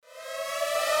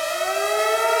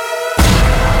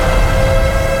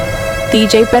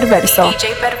DJ Perverso.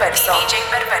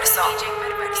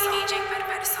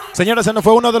 Señores, se nos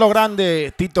fue uno de los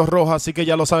grandes, Tito Rojas, así que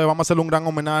ya lo sabe, vamos a hacerle un gran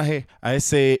homenaje a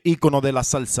ese ícono de la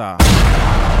salsa.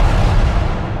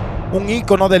 Un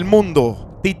ícono del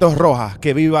mundo, Tito Rojas,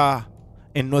 que viva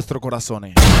en nuestros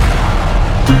corazones.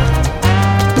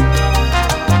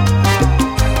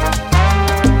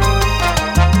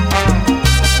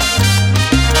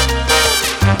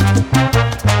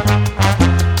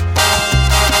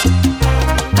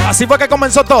 Así fue que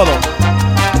comenzó todo.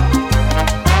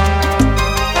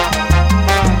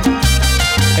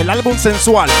 El álbum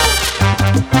sensual,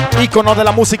 ícono de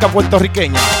la música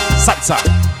puertorriqueña, salsa.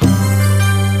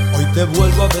 Hoy te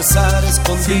vuelvo a besar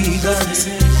escondidas,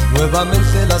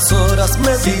 nuevamente las horas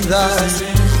medidas.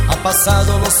 Ha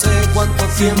pasado no sé cuánto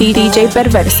tiempo. DJ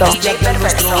Perverso.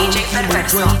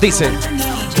 Dice: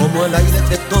 como el aire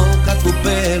te toca tu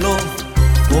pelo,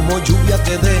 como lluvia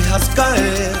te dejas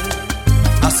caer.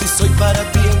 Así soy para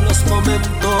ti en los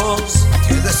momentos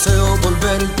que deseo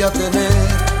volverte a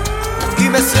tener. Y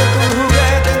me siento un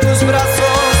juguete en tus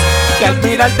brazos, que al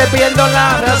mirarte pierdo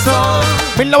la razón.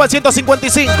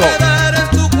 1955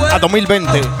 a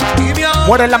 2020.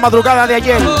 Muere en la madrugada de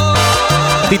ayer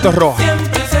Tito Rojas.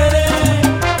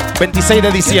 26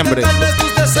 de diciembre.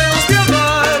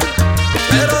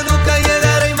 pero nunca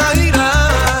llegaré a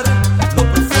imaginar lo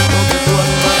profundo de tu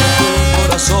alma y tu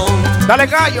corazón. Dale,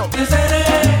 gallo.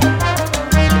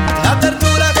 La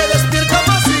ternura que despierta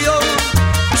pasión,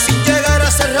 sin llegar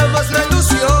a ser jamás la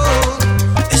ilusión.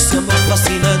 Ese amor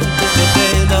fascinante que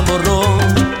te enamoró.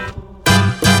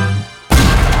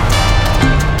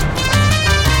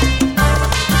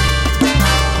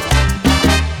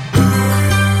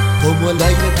 Como el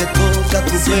aire que toca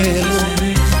tu pelo,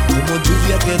 como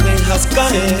lluvia que dejas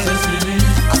caer.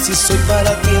 Así soy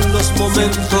para ti en los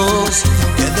momentos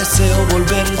que deseo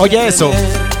volver. Oye eso.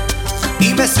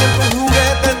 Y me siento un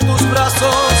juguete en tus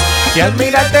brazos, Que al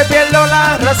mirarte pierdo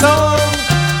la razón.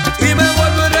 y me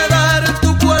vuelvo a enredar en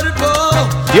tu cuerpo.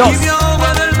 Dios. Y me ahogo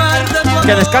en el mar de tu amor.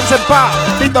 Que descanse en paz,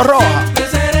 Tito Rojas.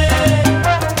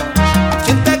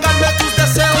 Quien te calme tus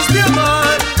deseos de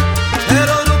amar,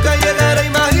 pero nunca llegaré a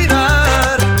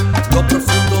imaginar lo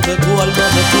profundo de tu alma,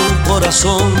 de tu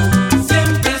corazón.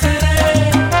 Siempre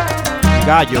seré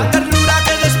Gallo. la ternura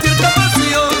que despierta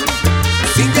pasión,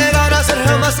 sin llegar a ser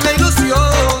jamás la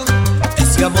ilusión.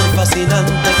 Ese amor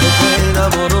fascinante que te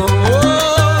enamoró.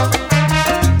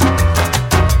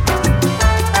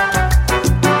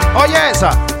 Oye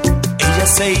esa. Ella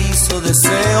se hizo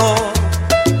deseo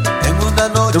en una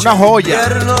noche De una joya. de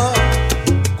invierno,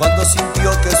 cuando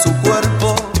sintió que su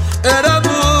cuerpo era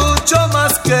mucho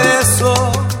más que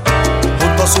eso.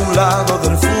 Junto a su lado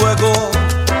del fuego,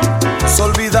 nos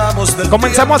olvidamos del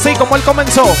Comenzamos así tiempo. como él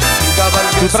comenzó.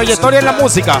 Su trayectoria en la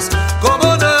música.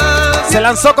 Como nadie. Se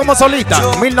lanzó como solista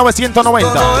en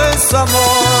 1990. Todo es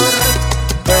amor,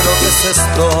 pero ¿qué es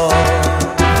esto?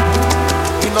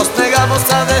 Y nos negamos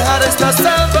a dejar estas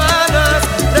sábanas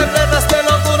repletas de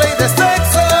locura y de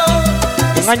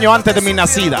sexo. Un año antes de mi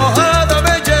nacida. Mojada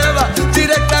me lleva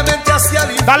directamente hacia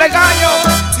el infierno. Dale, gallo.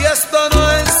 Si esto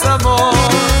no es amor,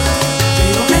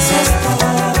 ¿pero qué es esto?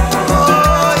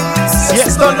 Ay, si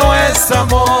esto no es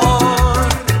amor,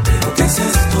 ¿pero qué es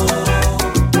esto?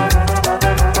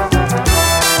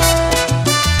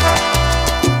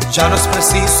 Ya no es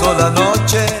preciso la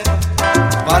noche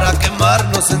para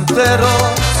quemarnos enteros.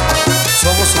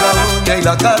 Somos la uña y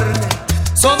la carne,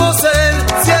 somos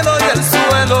el cielo y el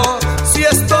suelo. Si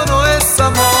esto no es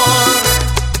amor,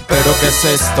 ¿Pero qué es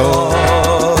esto?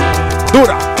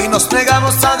 Dura. y nos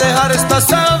negamos a dejar estas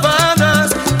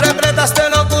sábanas repletas de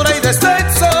locura y de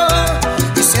sexo.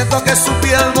 Y siento que su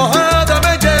piel mojada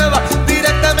me lleva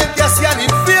directamente hacia el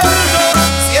infierno.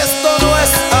 Si esto no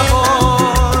es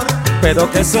amor, ¿Pero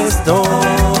qué es esto?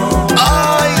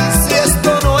 ay, si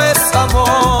esto no es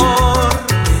amor,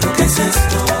 ¿pero qué es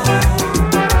esto?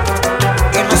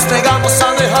 Y nos negamos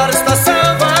a dejar estas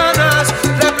sábanas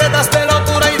repletas de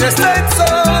locura y de sexo.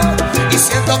 Y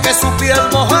siento que su piel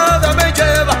mojada me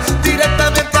lleva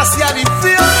directamente hacia el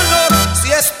infierno.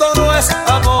 Si esto no es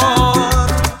amor,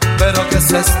 ¿pero qué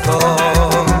es esto?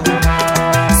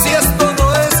 Si esto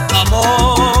no es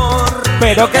amor,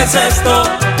 ¿Pero qué es esto?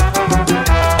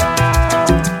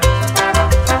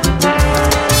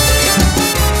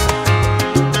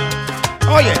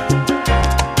 Oye.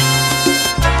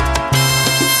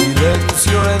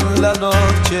 silencio en la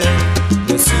noche,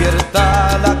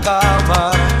 desierta la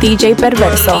cama. DJ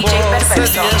Perverso.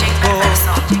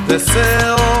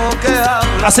 Deseo que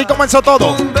hable. Así comenzó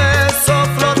todo. Un beso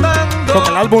flotando. Con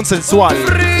el álbum sensual.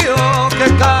 Frío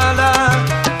que cala.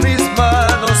 Mis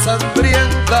manos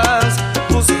hambrientas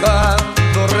buscando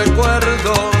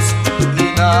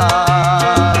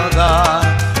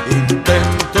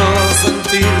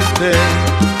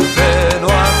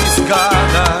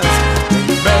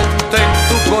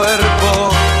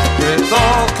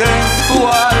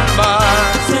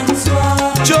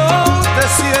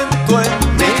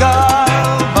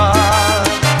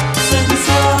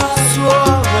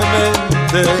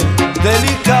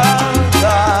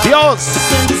Dios.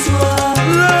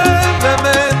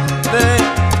 Levemente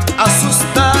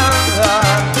asustada,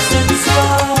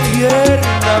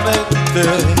 tiernamente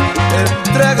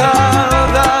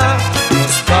entregada,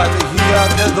 nostalgia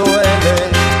que duele,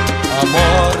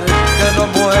 amor que no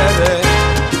muere,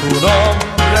 tu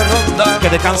nombre rondando. Que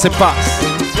descanse en paz.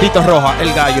 Tito Rojas,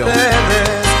 el gallo.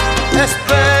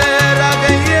 Espera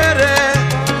que hiere,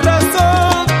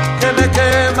 razón que me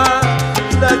quema,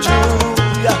 la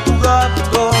lluvia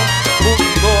jugando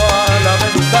junto a la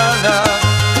ventana,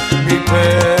 mi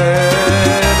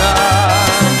pena.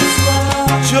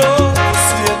 Yo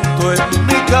siento en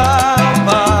mi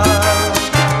cama,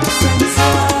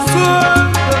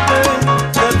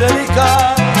 suavemente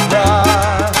delicada,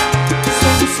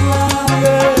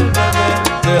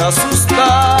 suavemente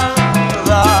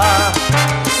asustada,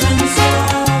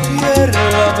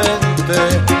 tiernamente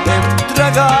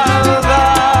entregada.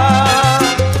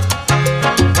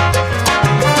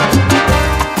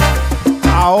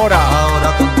 Ahora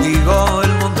contigo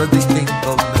el mundo es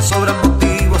distinto, me sobran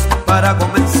motivos para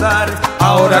comenzar.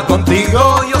 Ahora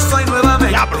contigo yo soy nuevamente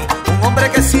Diablo. un hombre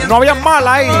que siente. No había mal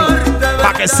ahí,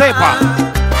 para que sepa.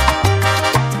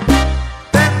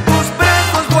 En tus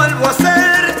besos vuelvo a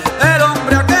ser el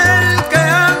hombre aquel que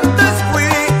antes fui.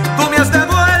 Tú me has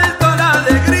devuelto la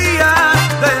alegría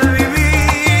de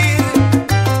vivir.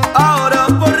 Ahora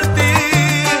por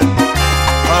ti,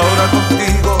 ahora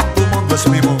contigo, tu mundo es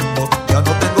mi mundo. Ya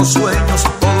no tengo sueños,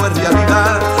 todo es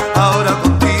realidad. Ahora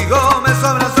contigo me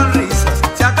sobran sonrisas.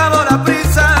 Se acabó la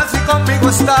prisa si conmigo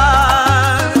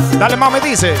estás. Dale, mami,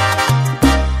 dice.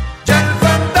 Ya el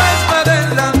fantasma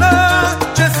de la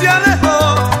noche se alejó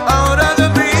ahora de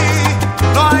mí.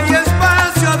 No hay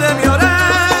espacio de mi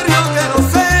horario que no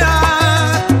sea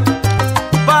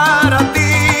para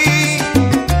ti,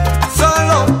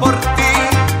 solo por ti.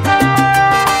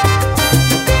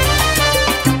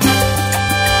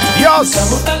 Dios.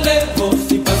 Estamos tan lejos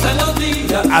y pasan los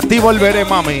días. A ti volveré,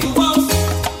 mami.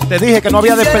 Te dije que no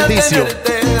había desperdicio. Quisiera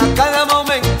tenerte a cada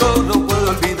momento, no puedo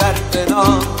olvidarte,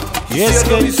 no. Y es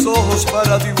Cierro que- mis ojos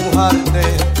para dibujarte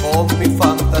con mi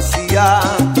fantasía.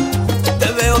 Te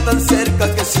veo tan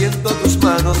cerca que siento tus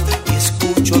manos y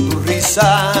escucho tu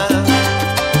risa.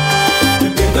 Me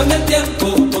pierdo en el tiempo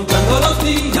contando los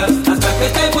días hasta que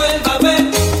te vuelva a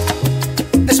ver.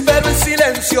 Espero en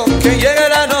silencio que llegue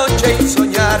la noche y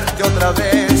soñarte otra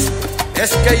vez.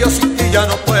 Es que yo sin ti ya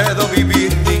no puedo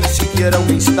vivir ni siquiera un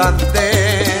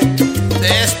instante.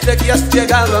 Desde que has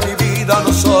llegado a mi vida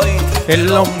no soy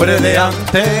El hombre de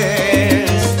antes.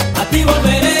 A ti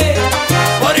volveré.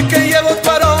 porque llevo tu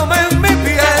aroma en mi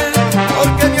piel,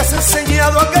 porque me has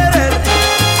enseñado a querer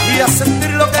y a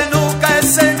sentir lo que nunca he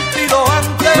sentido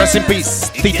antes. Rest in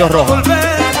peace, Y Tito quiero Rojas.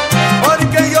 volver,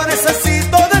 porque yo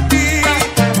necesito de ti,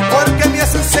 porque me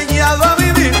has enseñado a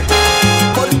vivir,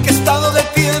 porque he estado de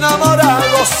ti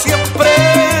enamorado siempre.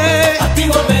 A ti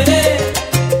volveré.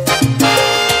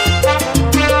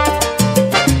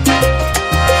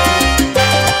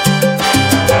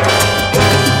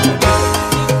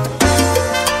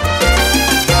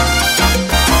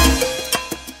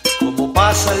 Como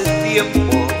pasa el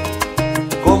tiempo,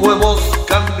 como hemos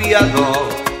cambiado,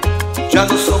 ya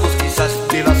no somos quizás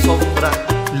ni la sombra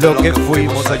Lo que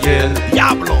fuimos ayer.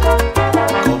 Diablo.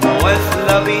 Como es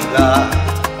la vida,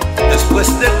 después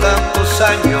de tantos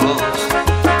años,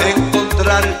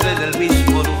 encontrarte en el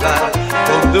mismo lugar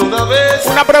donde una vez.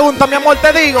 Una pregunta, mi amor,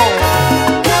 te digo.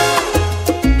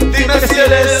 Dime si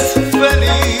eres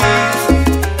feliz,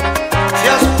 si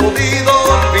has podido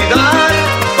olvidar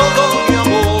todo mi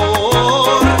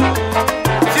amor,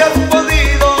 si has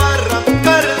podido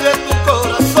arrancar de tu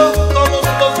corazón todos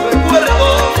los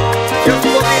recuerdos, si has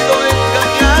podido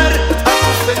engañar a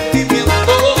tus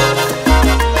sentimientos.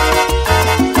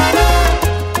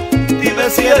 Dime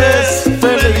si eres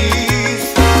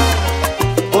feliz,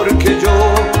 porque yo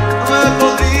no he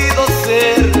podido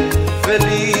ser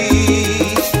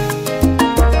feliz.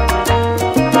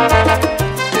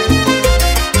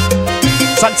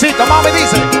 Salsita, mami,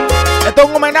 dice. Esto es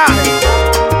un homenaje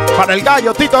para el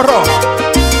gallo Tito Rojas.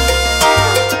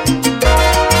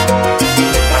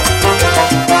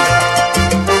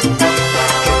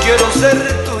 Yo quiero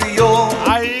ser tuyo,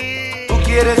 Ay. tú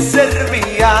quieres ser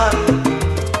mía,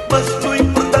 mas lo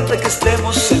importante es que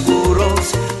estemos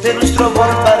seguros de nuestro amor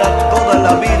para toda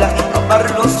la vida,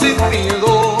 amarnos sin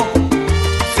miedo,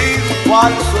 sin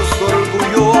falsos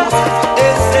orgullos.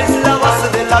 Esa es la base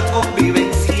de la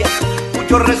convivencia,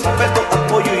 mucho respeto,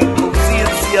 apoyo y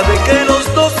conciencia de que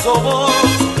los dos somos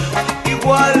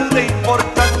igual de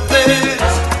importantes.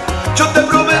 Yo te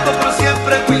prometo por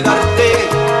siempre cuidarte,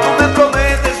 tú me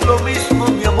prometes lo mismo,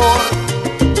 mi amor,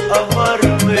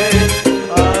 amarme.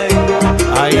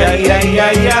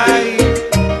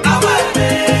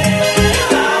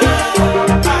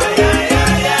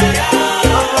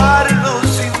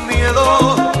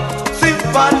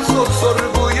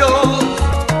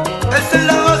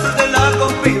 base de la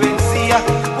convivencia,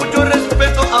 mucho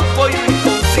respeto, apoyo y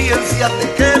conciencia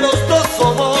de que los dos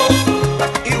somos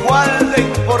igual de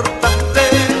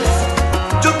importantes.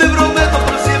 Yo te prometo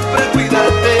por siempre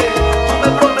cuidarte, tú me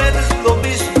prometes lo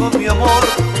mismo, mi amor,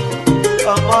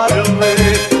 amarme.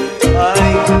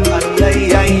 Ay, ay,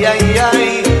 ay, ay, ay,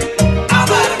 ay,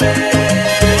 amarme.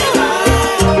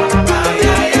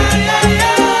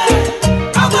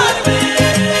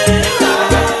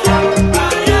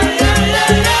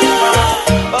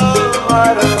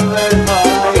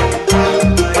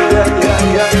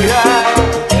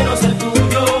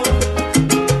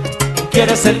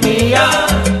 Quieres ser mía.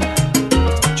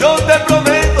 Yo te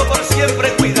prometo por siempre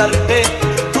cuidarte,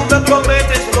 tú me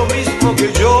prometes lo mismo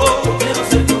que yo. Quiero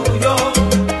ser tuyo,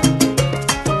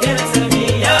 quieres ser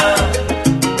mía.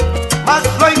 Más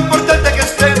lo importante es que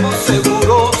estemos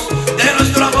seguros de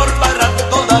nuestro amor para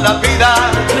toda la vida.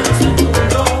 Quiero ser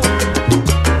tuyo.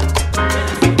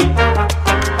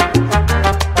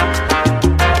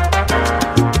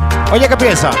 Oye, ¿qué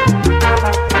piensa?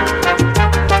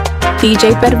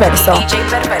 DJ Perverso.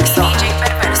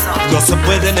 No se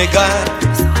puede negar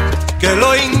que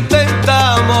lo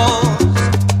intentamos,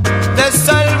 de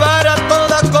salvar a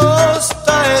toda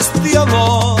costa este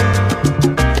amor,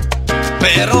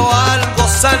 pero algo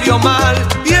salió mal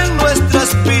y en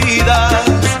nuestras vidas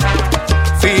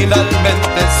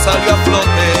finalmente salió a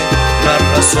flote la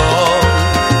razón.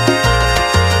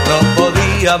 No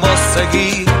podíamos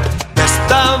seguir de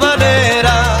esta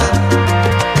manera,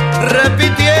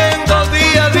 repitiendo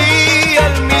día a día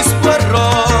el mismo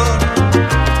error.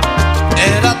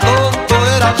 Era tonto,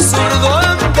 era absurdo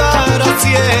andar a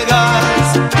ciegas,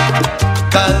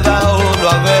 cada uno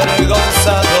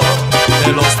avergonzado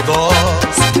de los dos.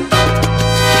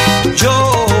 Yo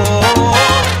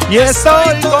Y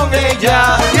estoy con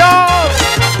ella. Dios.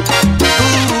 tú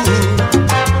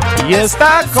Y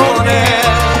está con él.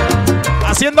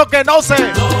 Haciendo que no sé. es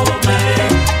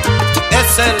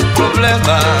el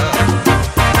problema.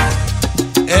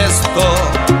 Esto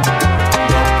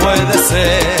no puede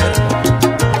ser.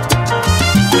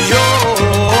 Yo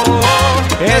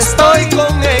estoy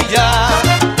con ella,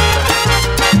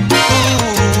 tú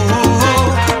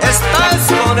estás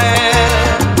con él.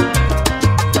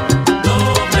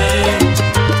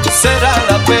 Será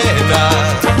la pena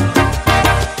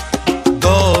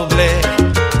doble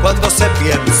cuando se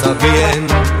piensa bien.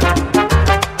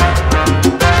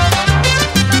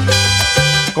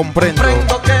 Comprendo.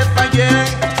 Comprendo que fallé,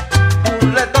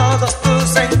 burlé todos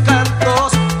tus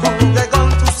encantos, jugué con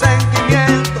tus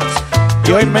sentimientos.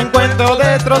 Y hoy me encuentro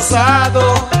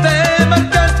destrozado. Te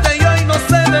marchaste y hoy no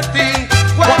sé de ti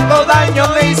Cuánto daño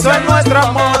le hizo en nuestro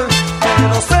amor.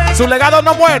 pero sé Su legado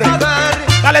no muere. pagar.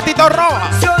 Dale, Tito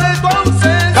Rojas. Yo de tu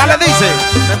ausencia Dale, dice.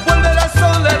 me envuelve la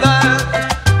soledad,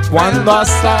 Cuando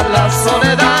hasta la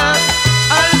soledad,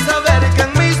 al saber que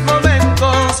en mis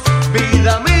momentos,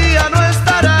 vida mía, no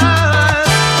estarás.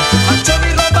 Mancho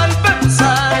mi ropa al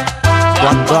pensar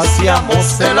Cuando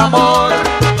hacíamos el amor.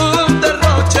 un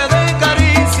derroche de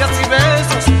caricias y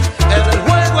besos en el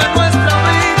juego en nuestra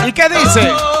vida. ¿Y qué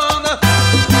dice?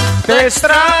 Te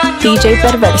extraño. DJ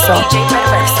Perverso.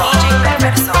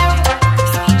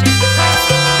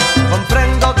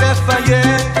 Comprendo que fallé,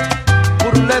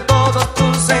 burlé todos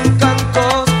tus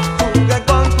encantos, jugué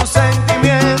con tus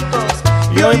sentimientos.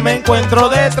 Y hoy me encuentro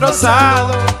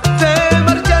destrozado. Te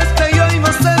marchaste y hoy no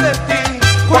sé de ti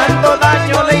Cuánto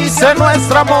daño le hice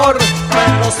nuestro amor.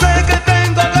 pero sé que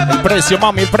tengo que pagar El precio,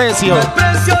 mami, el precio. el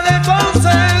precio de tu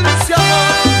ausencia,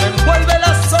 amor. Me envuelve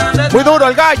la soledad, Muy duro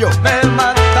el gallo. me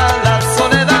mata la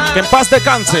soledad. Que en paz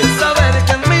descanse. Saber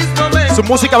que en mis momentos Su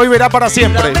música vivirá para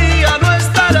siempre. la mía no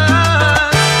estará.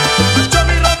 Mancho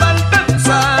mi ropa al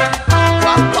pensar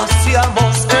cuando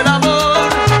hacíamos el amor,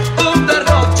 un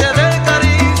derroche de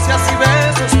caricias y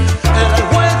besos en el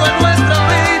juego en nuestra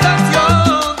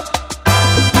habitación.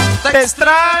 Te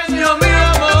extraño, mi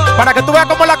amor. Para que tú veas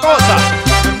cómo es la cosa.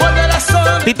 Me envuelve la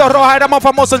soledad, Tito Rojas era más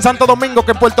famoso en Santo Domingo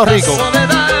que en Puerto Rico.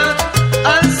 soledad,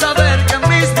 al saber que en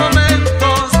mis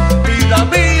momentos vida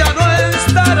mía no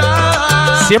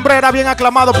estará. Siempre era bien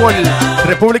aclamado por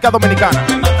República Dominicana.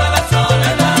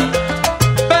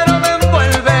 Pero me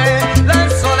envuelve la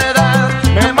soledad,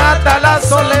 Me mata la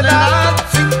soledad.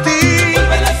 sin ti.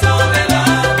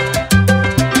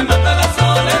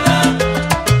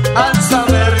 Al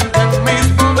saber que en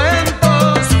mis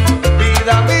momentos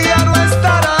vida mía no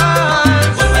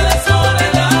estarás.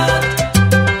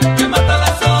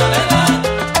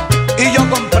 Y yo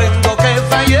comprendo que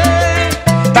fallé.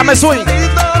 Dame swing.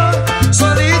 Solito,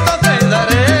 solito te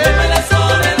daré.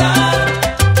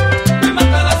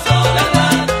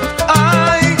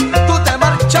 Ay, tú te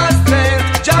marchaste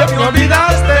me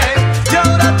olvidaste y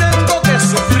ahora tengo que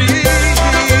sufrir.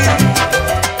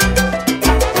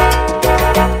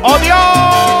 ¡Oh, Dios!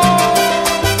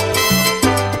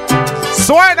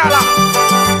 ¡Suénala!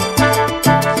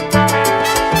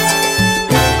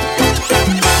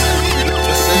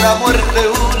 Besé la muerte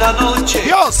una noche,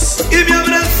 ¡Dios! y me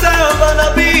abrazaba la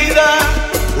vida,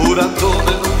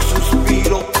 jurándome en un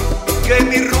suspiro que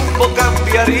mi rumbo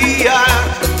cambiaría.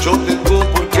 Yo tengo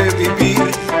por qué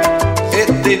vivir, he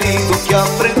tenido que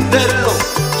aprenderlo.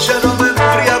 Ya no me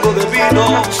embriago de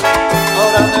vinos,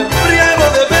 ahora me embriago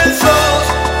de besos.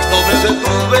 No me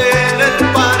detuve en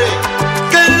el pare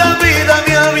que la vida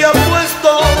me había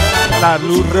puesto. La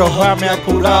luz roja me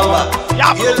Curaba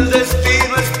y el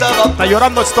destino estaba. Está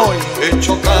llorando estoy. He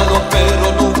chocado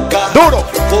pero nunca ¡Duro!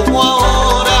 como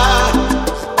ahora.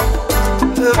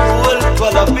 He vuelto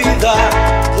a la vida,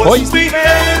 pues Hoy. mi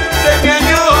mente me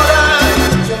añora.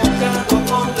 Chocado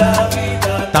con la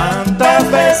vida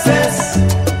Tantas veces.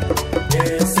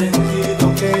 he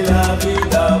sentido que la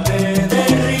vida me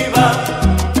derriba.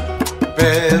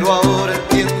 Pero ahora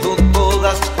entiendo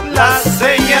todas las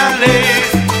señales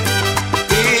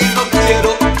y no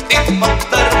quiero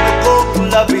impactarme con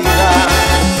la vida.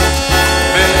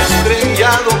 Me he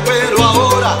estrellado pero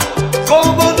ahora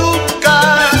como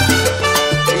nunca,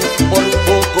 y por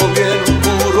poco viene un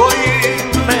muro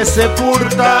y Me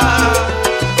sepulta.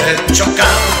 he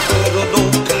chocado pero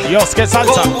nunca Dios, qué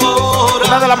salsa. como ahora.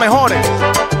 Una de las mejores.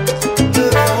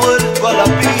 He vuelto a la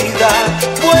vida,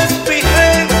 pues mi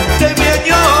gente me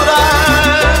añora.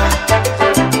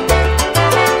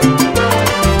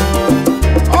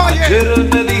 Oye. Ayer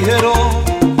me dijeron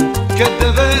que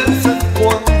de vez en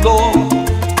cuando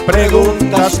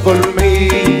Preguntas por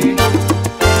mí.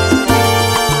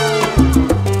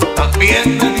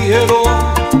 también me dijeron,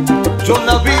 yo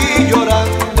la vi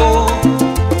llorando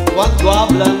cuando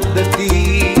hablan de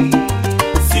ti.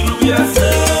 Si lo hubieras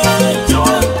hecho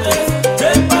antes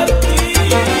de partir,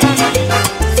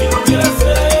 si lo hubieras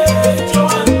hecho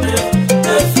antes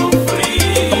de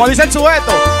sufrir, Como dice el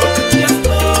sujeto. tendrías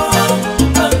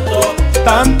tanto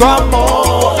Tanto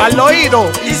amor al oído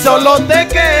y solo te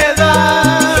queda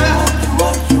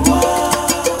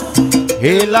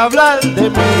el hablar de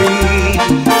mí.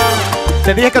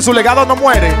 Te dije que su legado no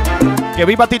muere. Que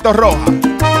viva Tito Rojas.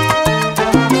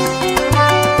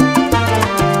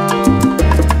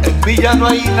 En mí ya no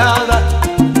hay nada,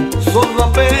 solo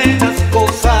apenas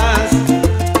cosas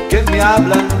que me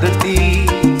hablan de ti.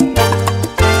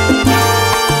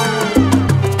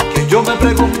 Que yo me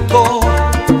pregunto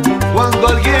cuando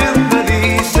alguien me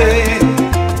dice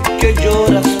que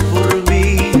lloras por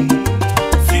mí.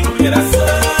 Si lo hubieras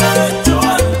hecho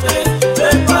antes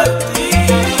de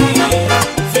partir,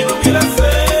 si lo hubieras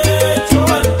hecho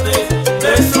antes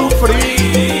de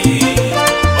sufrir,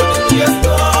 hoy tendrías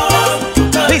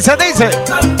tanto, Dice.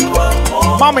 tanto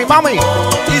amor. Mami.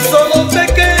 Y solo te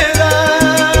queda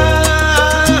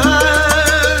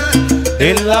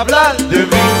el hablar de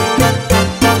mí.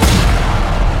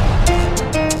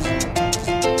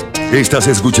 Estás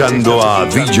escuchando a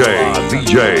DJ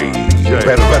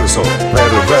Perverso.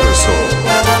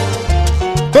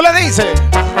 Tú le dices.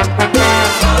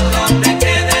 Solo te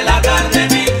queda el hablar de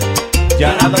mí,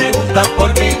 Ya nada preguntas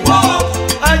por mí, wow,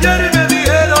 Ayer me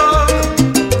dijeron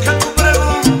que tú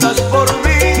preguntas por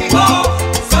mí. wow.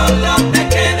 Solo te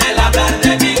queda el hablar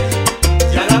de mí,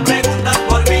 ya la preguntas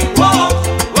por mí, wow,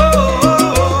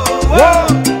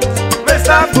 Me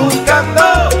estás buscando.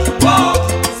 wow.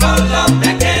 Solo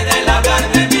te queda el hablar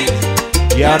de mí,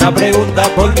 Y ahora pregunta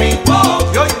por mí. wow,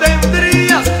 Y hoy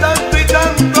tendrías tanto y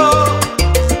tanto.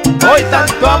 Hoy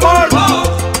tanto amor. wow.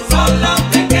 Solo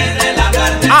te queda el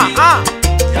hablar de mí,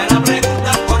 ya la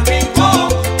preguntas por mí, wow,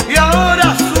 Y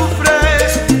ahora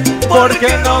sufres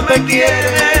Porque no me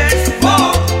quieres.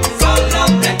 wow. Solo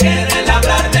te queda el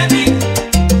hablar de mí,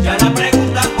 ya la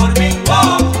preguntas por mí,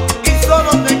 wow, y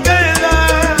solo te queda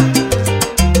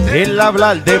El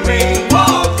hablar de mí.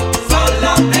 wow.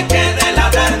 Solo te queda el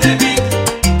hablar de mí,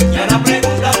 ya la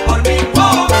preguntas por mí,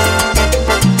 wow.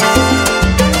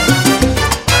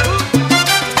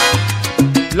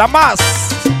 La más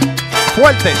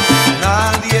fuerte.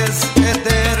 nadie es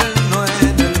eterno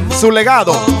en el mundo. Su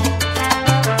legado.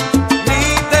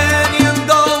 Ni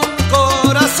teniendo un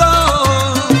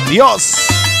corazón Dios.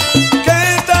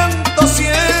 que tanto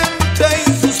siente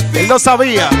y suspira Él lo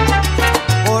sabía.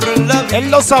 por la vida. Él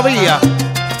lo sabía.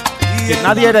 Y Que el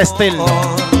nadie era externo.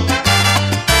 amor.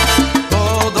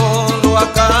 Todo lo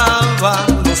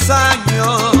acaban los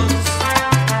años.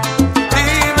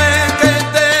 Dime que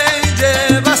te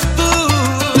llevas tú.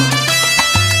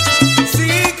 Si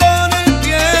con el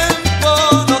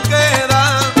tiempo no queda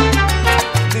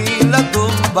ni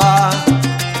tumba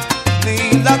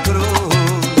ni la cruz.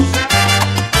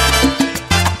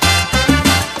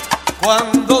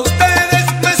 Cuando ustedes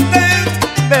me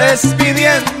estén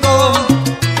despidiendo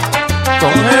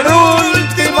con el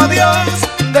último adiós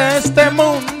de este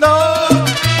mundo,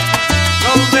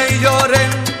 no me lloren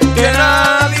que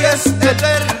nadie es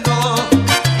eterno,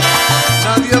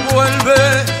 nadie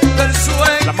vuelve del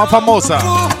sueño. La más famosa,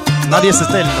 nadie es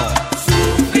eterno.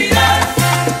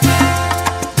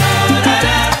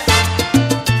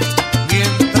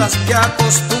 Mientras que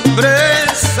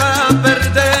acostumbres a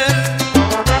perder,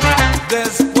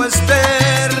 después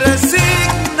te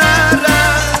resignarás.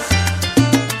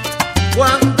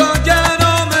 Cuando ya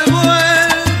no me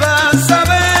vuelvas a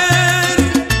ver,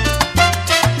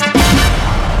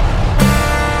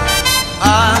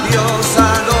 adiós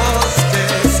a los que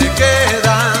se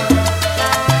quedan.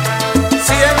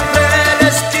 Siempre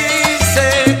les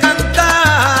quise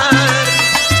cantar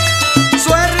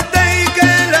suerte y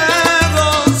que la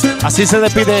gocen. Así se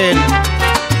despide él.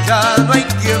 Ya no hay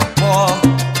tiempo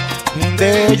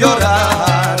de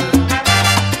llorar.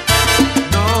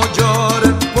 No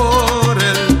lloren por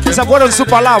el que Esas fueron sus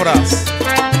palabras.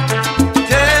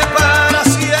 que para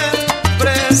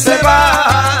siempre se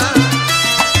va.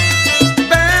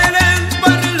 Velen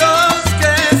por los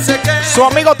que se quedan, Su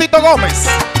amigo Tito Gómez.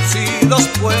 si los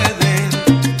pueden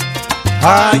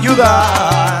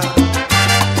ayudar.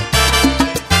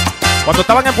 Cuando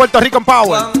estaban en Puerto Rico en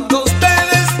Power. Cuando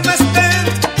ustedes me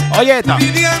estén Oye esta.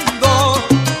 pidiendo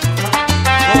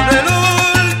con el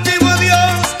último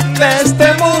adiós de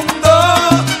este mundo,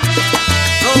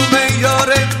 no me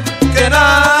lloren que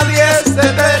nadie es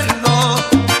eterno,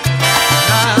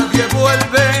 nadie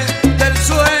vuelve del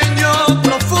sueño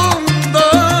profundo.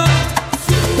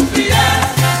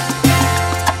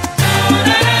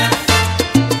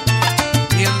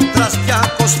 Mientras que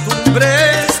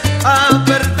acostumbres a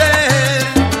perder,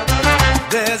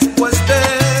 después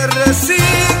te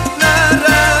resignarás.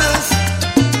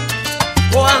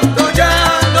 Cuando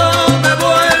ya no me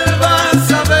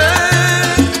vuelvas a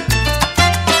ver,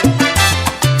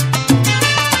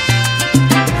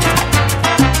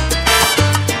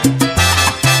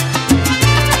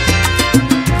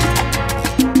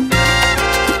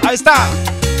 Ahí está.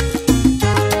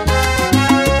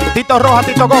 Tito Rojas,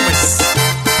 Tito Gómez.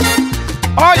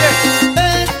 Oye.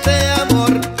 este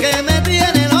amor que me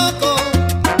tiene loco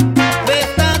me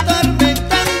está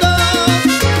atormentando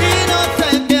y no sé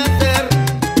qué hacer.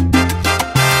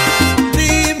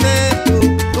 Dime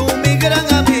tú mi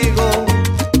gran amigo,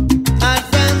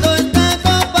 alzando esta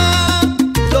copa,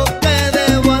 lo que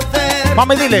debo hacer.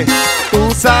 Mami, dile.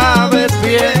 Tú sabes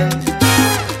bien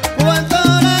cuánto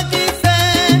la quise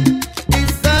y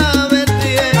sabes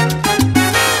bien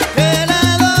que la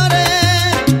adoré,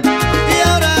 y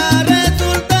ahora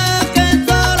resulta que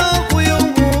solo fui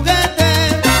un juguete.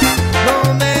 No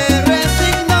me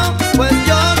resigno, pues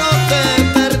yo no sé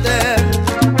perder.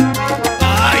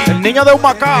 El niño de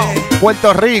Humacao,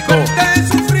 Puerto Rico.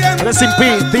 Estoy sufriendo, Eres sin pi,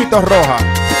 Tito Rojas.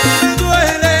 me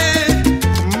duele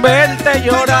Verte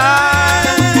llorar.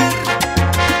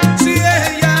 si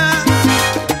ella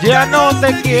Ya no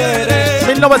te quiere.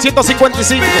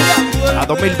 1955 a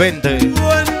 2020.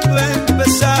 vuelve a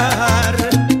empezar.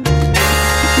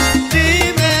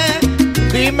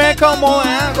 Dime cómo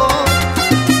hago,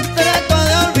 trato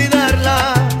de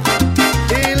olvidarla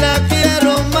y la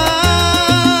quiero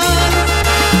más.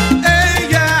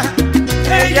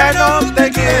 Ella no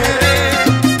te quiere.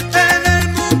 En el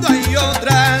mundo hay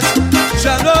otras,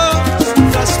 ya no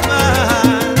sufras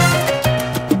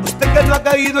más. Usted que no ha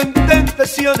caído en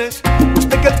tentaciones,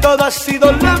 usted que todo ha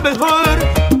sido la mejor,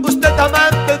 usted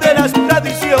amante de las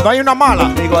tradiciones. No hay una mala.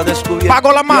 Conmigo ha descubierto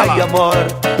Pago la mala. que hay amor.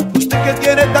 Usted que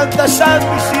tiene tantas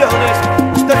ambiciones,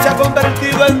 usted se ha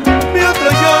convertido en mi otro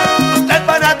yo. Usted es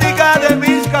fanática de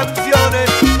mis canciones.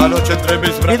 Anoche entre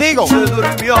mis brazos digo, se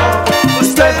durmió.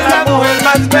 Usted es la mujer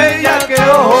más bella que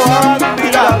ojo ha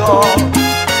mirado.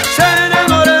 Se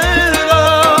enamoró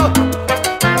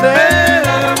de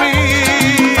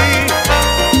mí.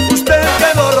 Usted que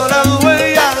borró la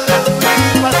huella de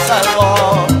mi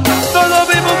pasado. Todo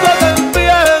mi mundo ha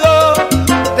cambiado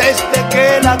desde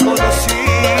que la conocí.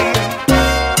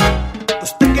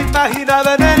 Usted que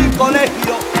imaginaba en el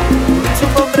colegio su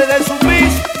nombre de su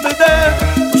business,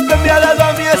 usted me ha dado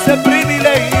a mí ese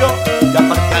privilegio y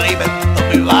aparte alimento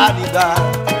mi vanidad.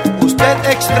 Usted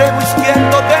extremo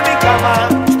izquierdo de mi cama,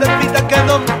 usted pinta que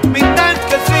no, pinta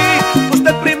que sí.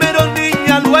 Usted primero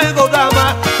niña, luego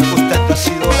dama. Usted ha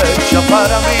sido hecha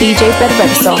para mí. DJ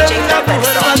Perverso. Usted es la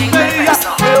mujer más bella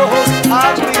que ojos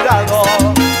han mirado.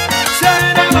 Se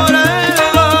ha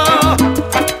enamorado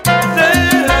de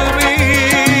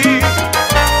mí.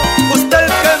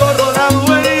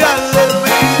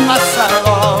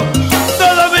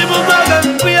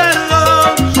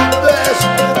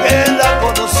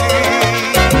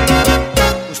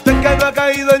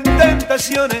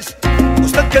 tradiciones.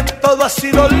 Usted que en todo ha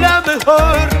sido la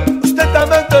mejor. Usted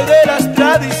amante de las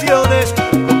tradiciones.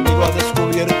 Conmigo ha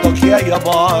descubierto que hay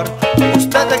amor.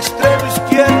 Usted extremo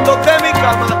izquierdo de mi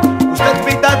cama. Usted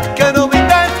mitad que no,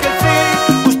 mitad que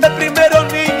sí. Usted primero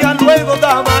niña, luego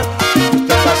dama.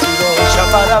 Usted ha sido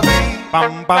hecha para mí.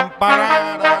 Pam, pam,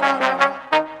 para.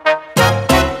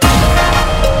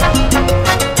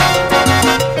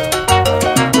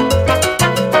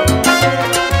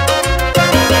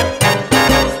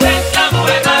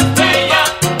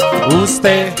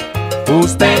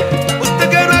 Usted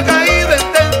que no ha caído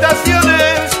en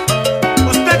tentaciones.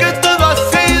 Usted que todo ha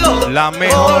sido la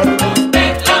mejor.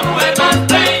 Usted, la mujer más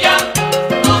bella.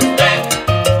 Usted,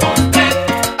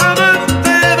 amante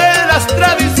de las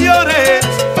tradiciones.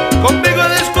 Conmigo he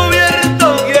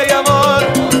descubierto que hay amor.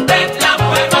 usted, la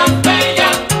mujer más bella.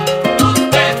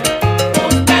 Usted,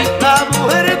 La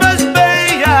mujer más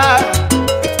bella,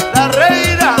 la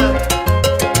reina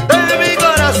de mi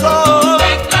corazón.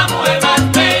 la mujer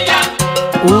más bella.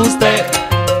 Usted.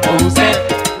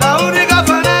 La única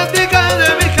fanática de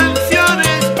mis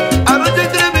canciones. Anoche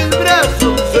entre mis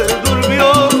brazos se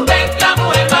durmió. Usted, la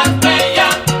mujer más bella.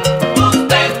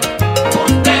 Usted,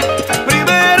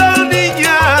 Primero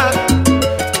niña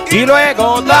Y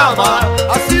luego dama.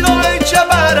 ha sido hecha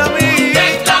para mí.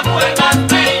 la mujer más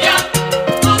bella.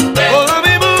 Usted, Todo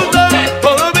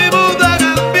mi mundo ha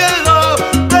cambiado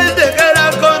desde que la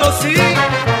conocí.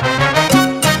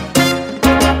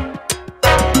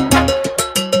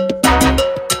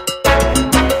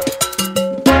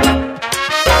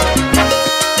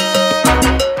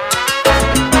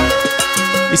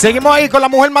 Y seguimos ahí con la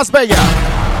mujer más bella.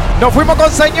 Nos fuimos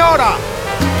con señora.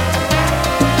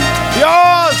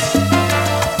 Dios.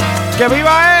 Que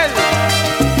viva él.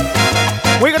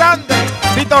 Muy grande.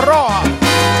 Tito Rojas.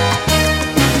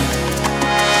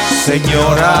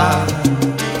 Señora,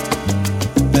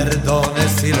 perdone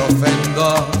si lo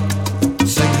ofendo,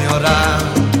 señora,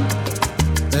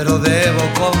 pero debo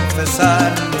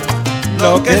confesar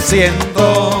lo que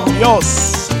siento. Dios.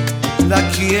 La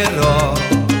quiero,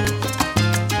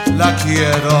 la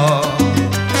quiero.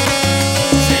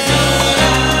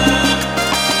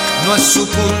 No es su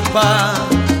culpa,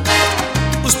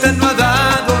 usted no ha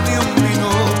dado ni un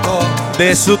minuto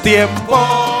De su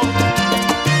tiempo.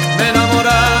 me he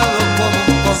enamorado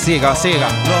como un tonto. Siga.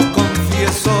 Lo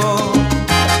confieso,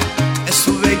 es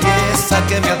su belleza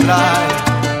que me atrae,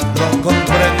 lo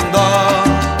comprendo.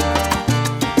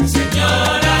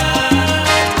 señora.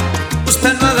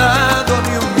 Usted no ha dado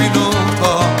ni un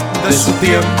minuto de su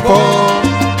tiempo.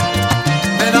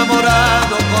 Me he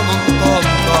enamorado como un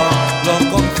tonto,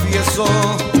 lo confieso.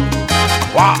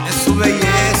 Wow. Es su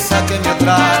belleza que me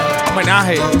atrae,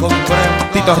 Homenaje. lo comprendo.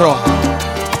 Tito Rojas.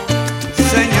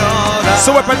 Señora,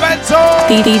 Sube Perverso.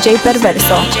 DJ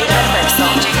Perverso.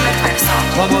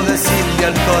 ¿cómo decirle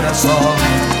al corazón?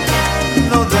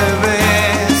 No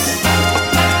debes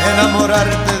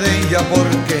enamorarte de ella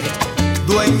porque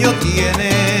dueño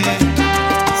tiene.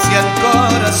 Si el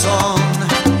corazón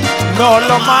No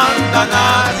lo manda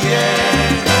nadie.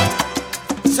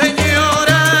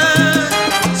 Señora,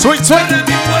 Sweet. de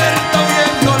mi puerta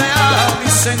oyéndole a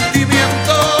mis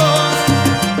sentimientos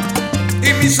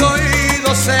y mis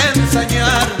oídos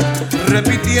ensañar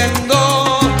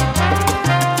repitiendo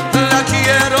la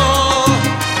quiero.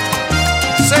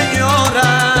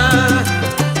 Señora,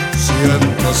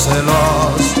 siento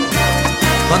celos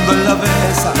cuando en la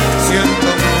besa, siento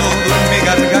un nudo en mi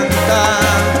garganta,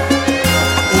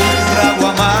 un trago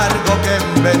amargo que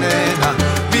envenena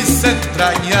mis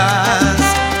entrañas.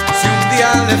 Si un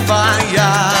día le falla,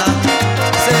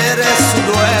 seré su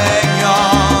dueño.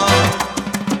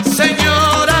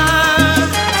 Señora,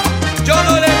 yo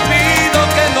no le pido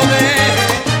que lo deje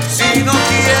si no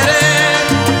quiere.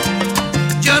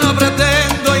 Yo no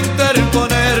pretendo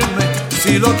interponerme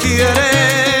si lo quiere.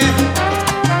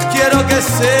 Quiero que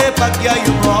sepa que hay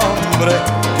un hombre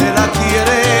que la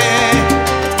quiere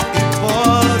y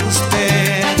por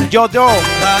usted Yo.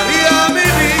 daría mi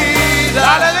vida.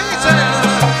 Dale, dice.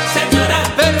 Señora,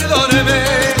 Perdóneme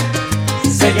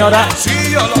Señora.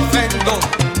 si yo lo ofendo,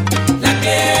 la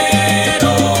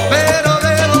quiero. pero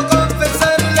debo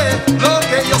confesarle lo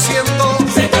que yo siento.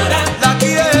 Señora, La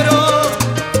quiero,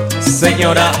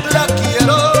 Señora. la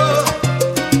quiero.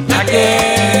 la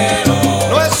quiero.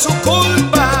 No es su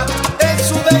culpa, es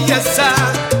su belleza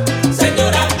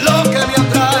Señora, lo que me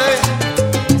atrae.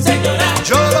 señora,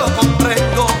 Yo lo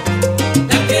comprendo.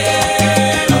 la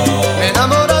quiero. Me he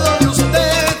enamorado de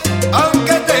usted,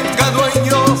 aunque tenga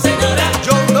dueño. Señora,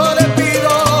 Yo no le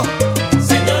pido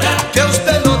señora, que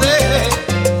usted lo deje.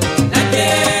 la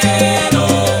quiero.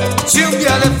 Si un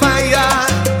día le falla,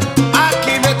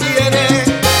 aquí me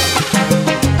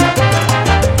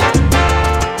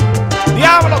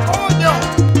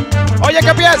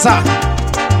casa.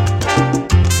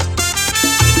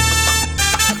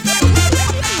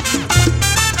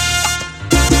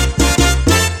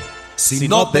 Si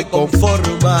no te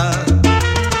conforma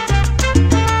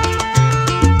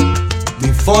mi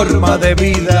forma de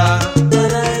vida,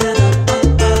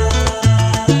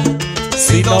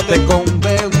 si no te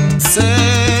convence,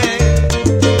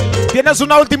 Tienes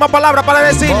una última palabra para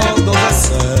decir.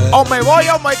 O me voy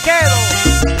o me quedo.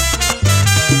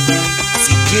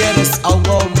 Si quieres a un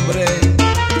hombre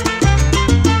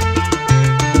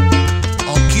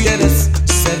o quieres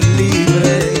ser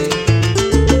libre,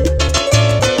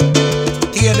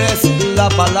 tienes la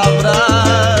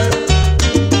palabra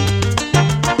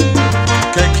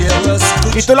que quiero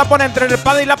escuchar. Y tú la pones entre el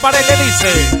espada y la pared que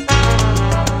dice: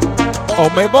 o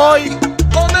me voy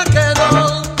o me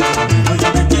quedo.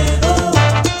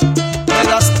 Me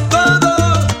das todo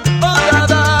o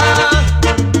nada.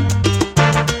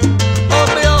 O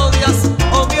me odias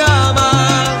o me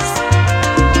amas.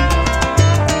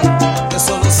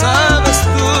 Eso lo sabes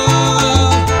tú,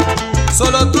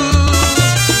 solo tú.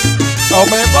 o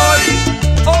me voy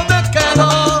O me quedo.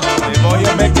 me voy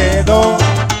o me quedo.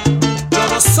 Yo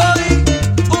no soy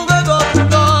un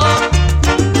adorno.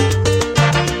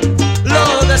 Lo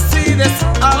decides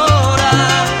ahora.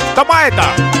 Toma esta.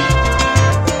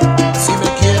 Si me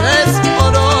quieres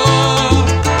o no.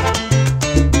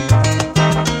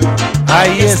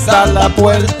 Ahí está la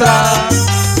puerta.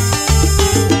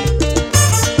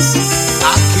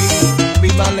 Aquí mi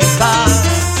maleta.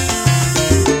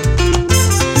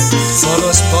 Solo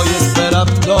estoy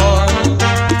esperando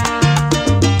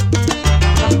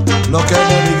lo que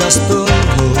me digas tú.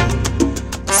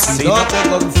 Si no te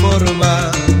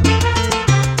conforma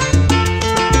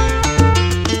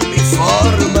mi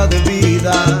forma de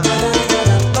vida,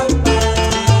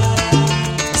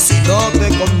 si no te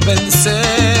convence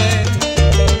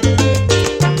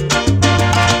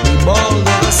mi modo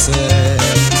de ser,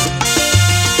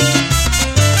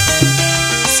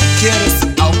 si quieres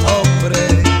a un hombre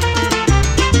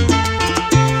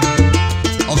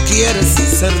o quieres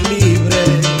ser libre,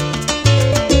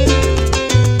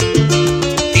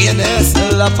 tienes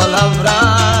la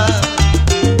palabra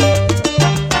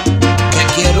que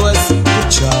quiero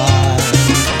escuchar.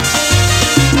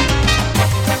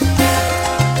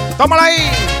 Tómala ahí.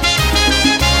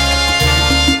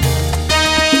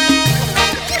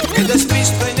 Me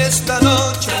despisto en esta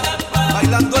noche,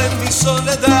 bailando en mi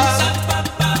soledad.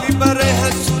 Mi pareja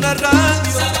es una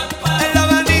radio, el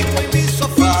abanico y mi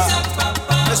sofá,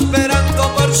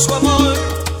 esperando por su amor.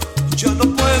 Yo no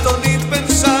puedo ni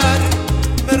pensar,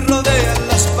 me rodean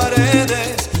las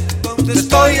paredes. Donde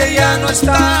estoy ella no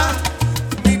está.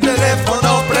 Mi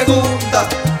teléfono pregunta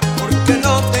por qué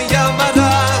no te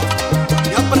llamará.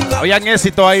 Habían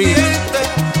éxito ahí.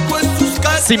 Pues sus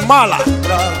caras Sin mala.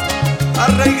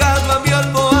 Arraigado a mi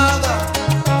almohada,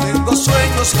 tengo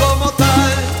sueños como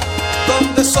tal,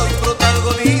 donde soy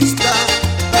protagonista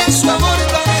de su amor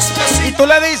tan Y especial. tú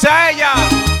le dices a ella: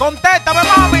 contéstame,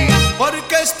 mami.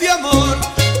 Porque este amor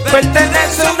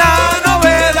pertenece a una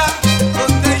novela,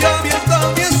 donde yo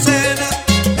viendo mi escena,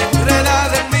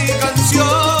 enredada en mi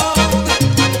canción.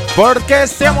 Porque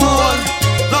este amor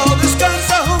No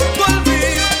descansa junto al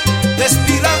mío,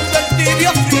 destilando el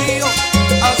tibio frío,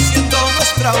 haciendo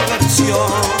nuestra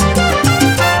versión.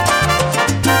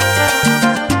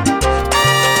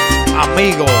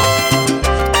 amigo.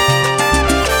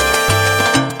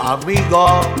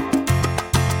 Amigo,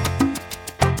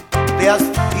 te has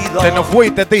ido. Te nos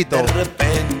fuiste, Tito. De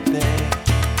repente.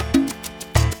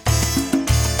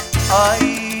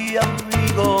 Ay,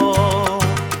 amigo,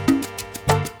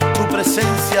 tu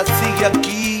presencia sigue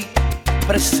aquí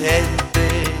presente.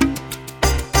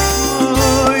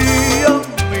 Ay,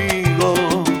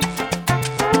 amigo,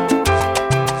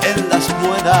 en las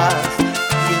buenas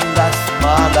y en las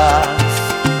malas.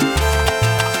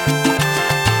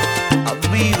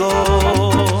 Amigo,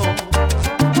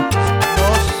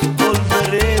 nos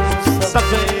volveremos a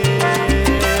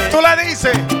ver. Tú le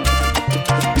dices: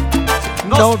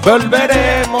 Nos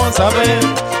volveremos a ver,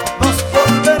 nos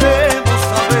volveremos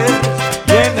a ver y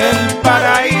en el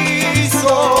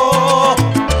paraíso,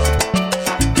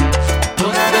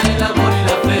 donde el amor y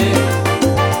la fe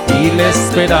y la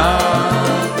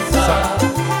esperanza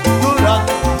duran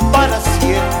para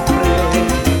siempre.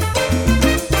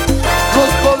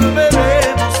 Nos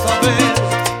volveremos a ver,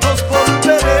 nos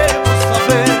volveremos a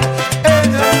ver en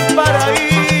el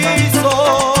paraíso,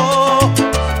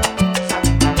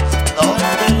 donde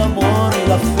el amor y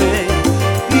la fe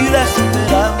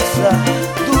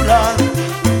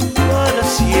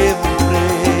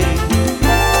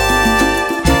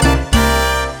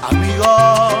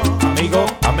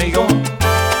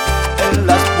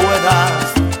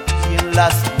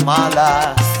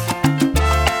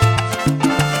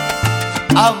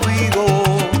amigo,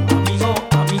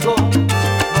 amigo,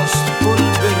 nos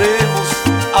volveremos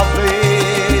a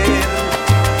ver.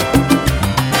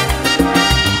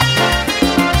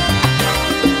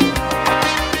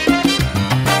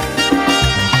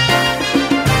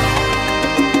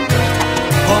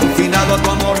 Confinado a tu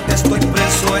amor, estoy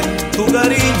preso en tu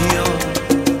cariño.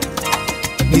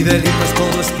 Mi delito es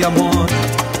todo este amor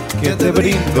que te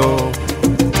brindo.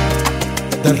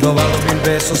 Te he robado 1000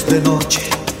 besos de noche,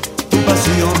 tu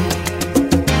pasión.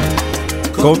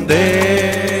 Condéname.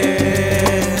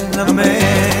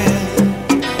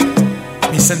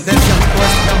 Mi sentencia por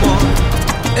este amor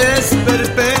es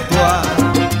perpetua.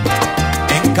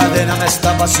 Encadéname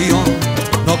esta pasión,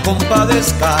 no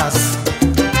compadezcas.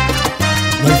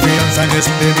 No hay fianza en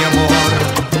este mi amor,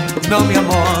 no mi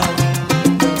amor.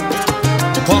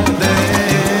 Condéname,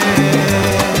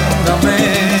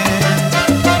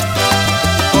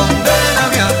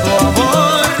 condéname a tu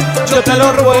amor, yo te lo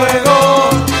ruego.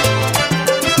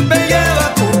 Me lleva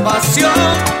tu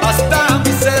pasión hasta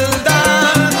mi celda.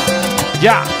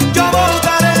 Ya. Yo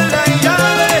botaré la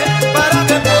llave para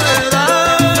que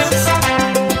puedas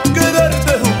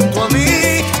quedarte junto a mí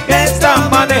de esta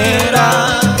manera.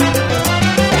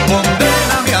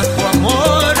 Condéname a tu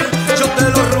amor, yo te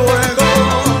lo ruego.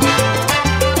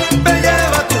 Me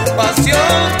lleva tu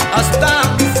pasión hasta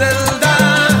mi celda.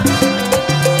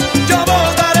 Yo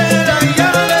botaré la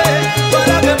llave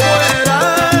para que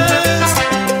puedas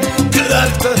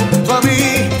quedarte junto a mí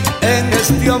en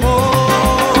este amor.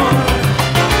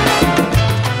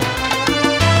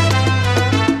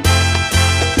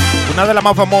 Una de las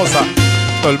más famosas,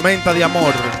 Tormenta de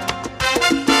Amor.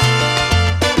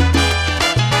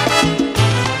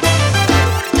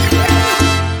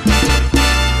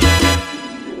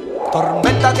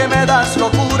 Tormenta que me das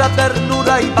locura,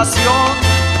 ternura y pasión.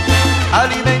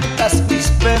 Alimentas mis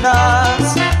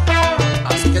penas.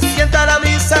 Haz que sienta la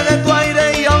brisa de tu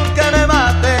aire y aunque me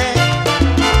mate,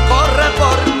 corre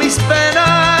por mis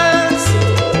penas.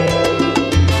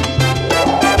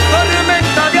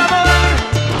 Tormenta de amor,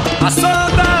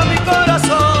 azota mi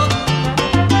corazón.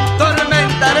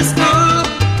 Tormenta eres tú,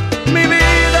 mi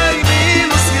vida y mi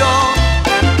ilusión.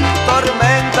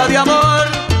 Tormenta de amor,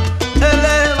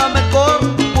 elévame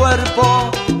con tu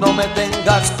cuerpo, no me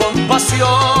tengas compasión.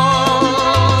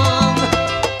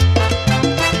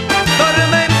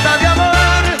 Tormenta de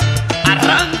amor,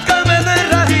 arráncame de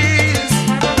raíz.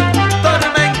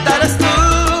 Tormenta eres tú,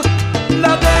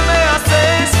 la que me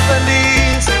haces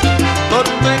feliz.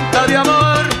 Tormenta de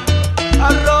amor,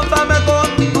 arrópame con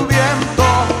tu viento,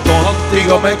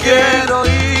 contigo me quiero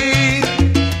ir.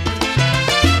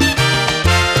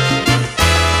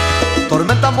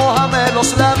 Tormenta, mójame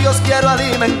los labios, quiero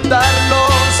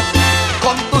alimentarlos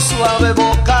con tu suave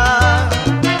boca.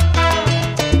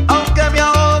 Aunque me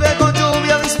ahogue con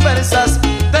lluvia dispersas,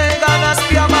 te ganas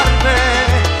de amarme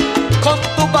con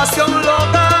tu pasión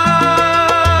loca.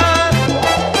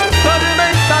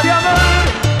 Tormenta de amor,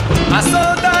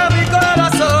 azota mi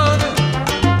corazón.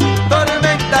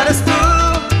 Tormenta eres tú,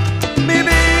 mi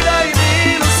vida y mi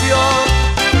ilusión.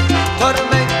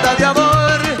 Tormenta de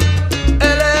amor,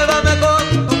 elévame con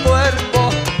tu cuerpo,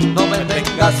 no me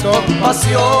tengas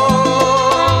compasión.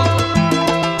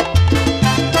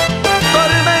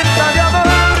 Tormenta de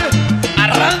amor,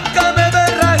 arráncame de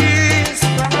raíz.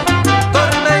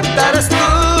 Tormenta eres tú,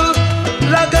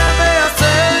 la que me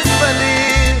haces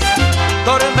feliz.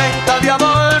 Tormenta de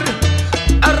amor,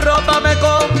 arrópame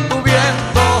con tu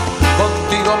viento,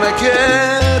 contigo me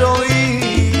quiero ir.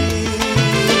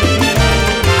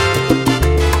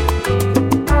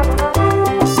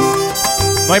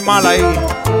 No hay mal ahí.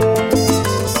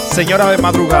 Señora de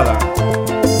madrugada.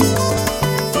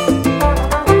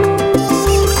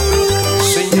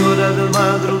 Señora de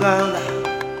madrugada,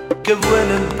 qué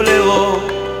buen empleo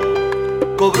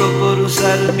cobró por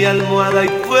usar mi almohada y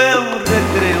fue un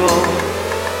recreo.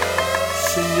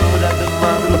 Señora de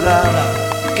madrugada,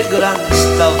 qué gran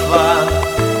estafa.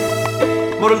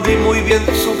 Mordí muy bien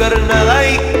su carnada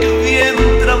y qué bien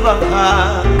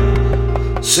trabaja.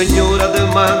 Señora de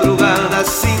madrugada,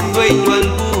 sin dueño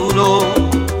alguno,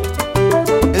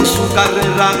 en su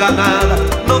carrera ganada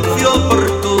no fue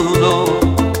oportuno.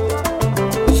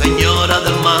 Señora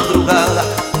de madrugada,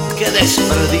 qué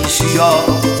desperdicio.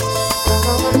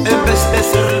 En vez de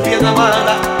ser bien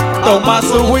amada, toma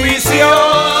su juicio.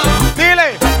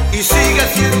 Dile. Y sigue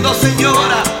siendo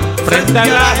señora frente a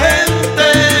la gente.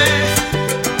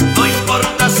 No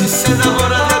importa si se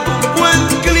enamora de algún buen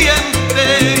cliente.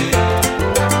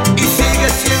 Y sigue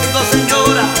siendo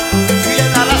señora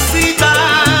fiel a la cita.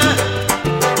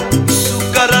 Y su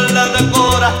cara la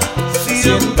decora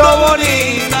siendo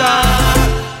bonita.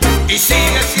 Y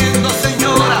sigue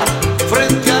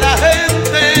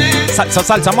Salsa,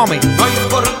 salsa, mami. No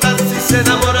importa si se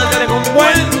enamora de un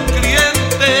buen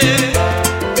cliente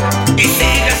y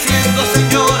sigue siendo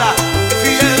señora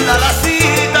fiel a la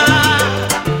cita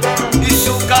y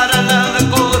su cara la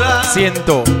decora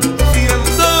Siento.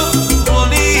 siendo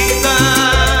bonita.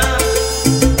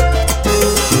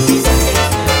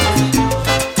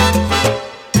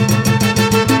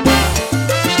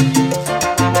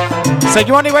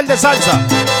 Seguimos a nivel de salsa.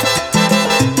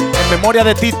 En memoria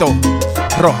de Tito,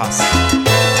 Rojas.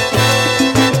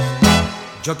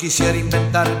 Yo quisiera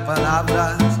inventar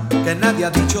palabras que nadie ha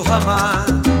dicho jamás,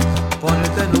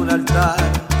 ponerte en un altar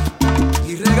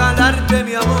y regalarte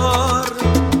mi amor,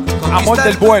 Amor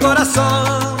del tu bueno.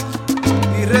 corazón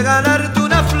y regalarte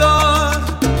una flor,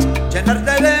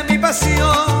 llenarte de mi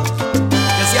pasión,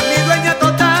 que seas mi dueña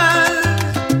total,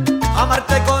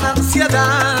 amarte con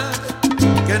ansiedad,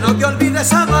 que no te olvides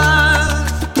jamás,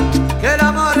 que el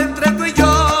amor entre tú y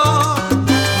yo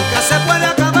nunca se puede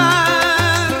acabar.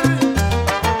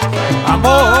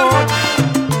 Amor,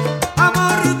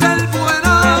 amor del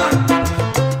bueno,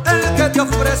 el que te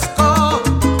ofrezco.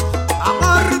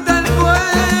 Amor del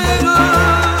bueno,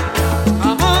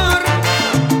 amor,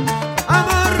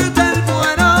 amor del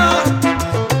bueno,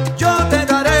 yo te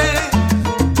daré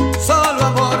solo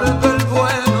amor del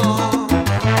bueno.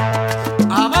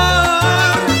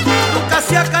 Amor, nunca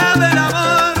se acaba el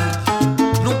amor,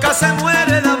 nunca se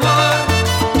muere el amor,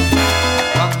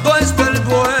 cuando es del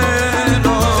bueno.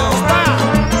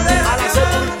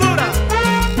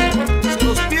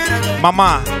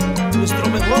 Mamá. Nuestro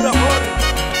mejor amor.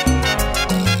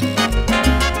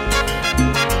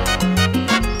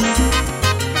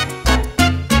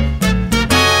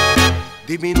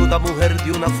 Diminuta mujer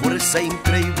de una fuerza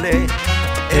increíble,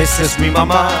 esa es mi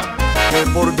mamá, que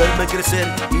por verme crecer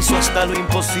hizo hasta lo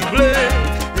imposible.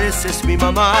 Esa es mi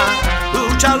mamá,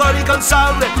 luchadora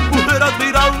incansable, mujer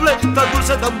admirable, tan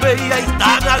dulce, tan bella y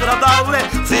tan agradable,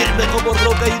 firme como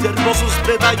roca y de hermosos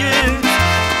detalles.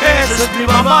 Esa es mi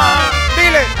mamá.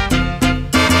 Dile.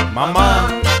 Mamá,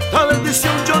 la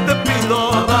bendición yo te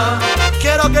pido. Mamá,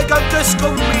 quiero que cantes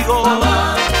conmigo.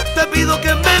 Mamá, te pido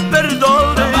que me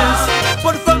perdones. Mamá,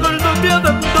 por favor no me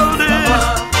abandones.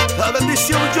 Mamá, la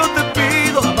bendición yo te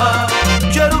pido. Mamá,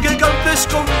 quiero que cantes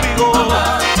conmigo.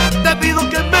 Mamá, te pido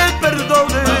que me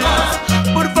perdones.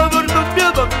 Mamá, por favor no me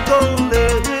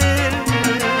abandones.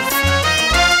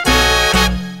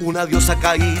 Una diosa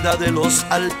caída de los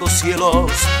altos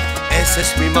cielos, esa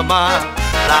es mi mamá,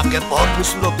 la que por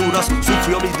mis locuras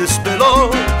sufrió mi desvelo.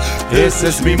 Esa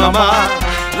es mi mamá,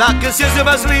 la que se hace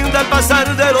más linda al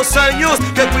pasar de los años,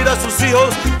 que cuida a sus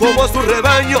hijos como a su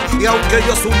rebaño, y aunque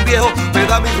yo soy un viejo, me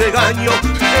da mi regaño.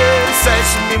 Esa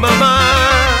es mi mamá.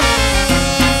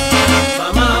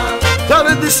 Mamá, la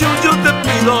bendición yo te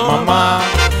pido. Mamá,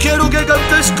 quiero que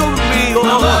cantes conmigo.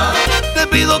 Mamá, te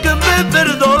pido que me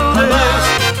perdones. Mamá,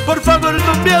 por favor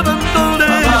no me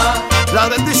abandones. Mamá, la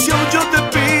bendición yo te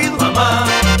pido. Mamá,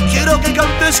 quiero que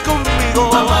cantes conmigo.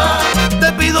 Mamá,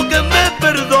 te pido que me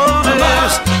perdones.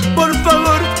 Mamá, por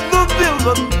favor no me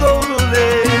abandones.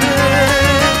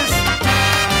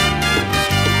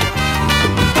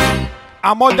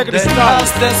 amor de cristal.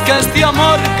 Dejaste que este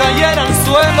amor cayera al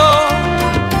suelo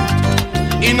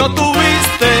y no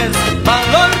tuviste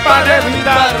valor para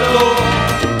evitarlo.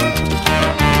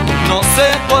 No sé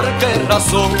por qué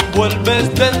razón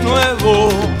vuelves de nuevo,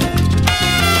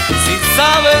 si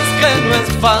sabes que no es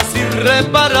fácil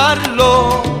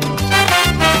repararlo.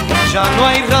 Ya no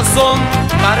hay razón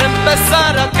para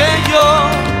empezar aquello,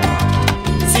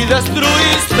 si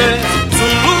destruiste su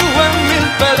lujo en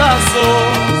 1000 pedazos.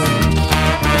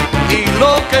 Y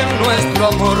lo que en nuestro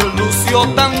amor lució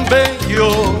tan bello,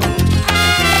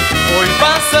 hoy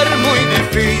va a ser muy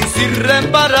difícil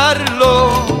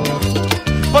repararlo.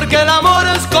 Porque el amor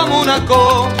es como una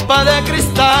copa de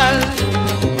cristal,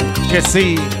 Que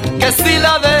sí, que si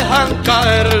la dejan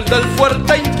caer del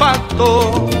fuerte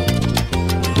impacto,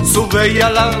 su bella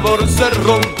labor se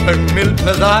rompe en 1000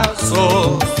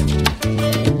 pedazos,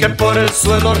 que por el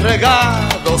suelo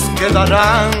regados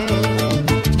quedarán.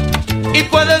 Y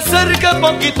puede ser que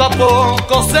poquito a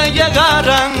poco se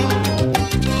llegaran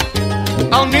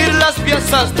a unir las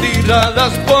piezas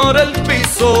tiradas por el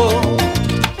piso.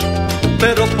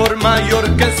 Pero por mayor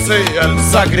que sea el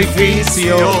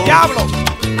sacrificio, diablo,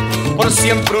 por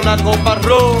siempre una copa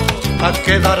rota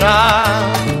quedará,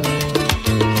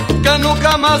 que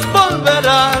nunca más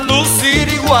volverá a lucir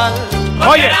igual.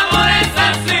 Oye, el amor es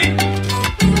así.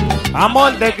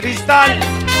 amor de cristal.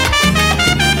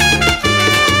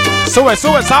 Sube,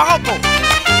 sube, Saoco.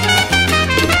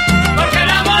 Porque el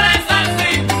amor es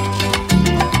así.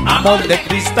 Amor de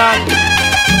cristal.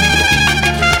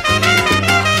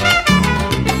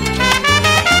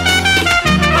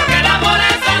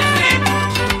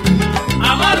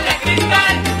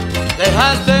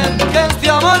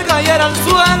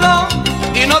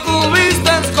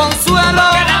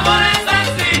 malo. El amor es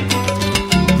así,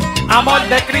 Amor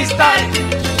de cristal.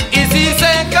 Y si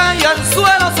se cae al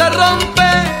suelo se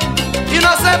rompe y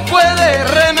no se puede el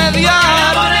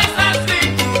remediar. amor es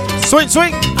así, Swing,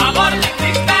 swing. amor de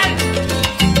cristal.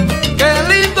 Qué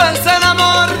lindo es el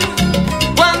amor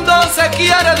cuando se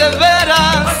quiere de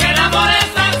veras. Porque el amor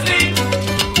es así,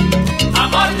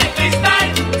 amor de cristal.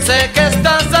 Sé que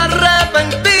estás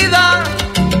arrepentida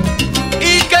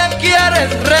y que quieres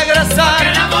regresar.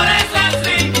 El amor es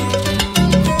así,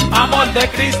 Amor de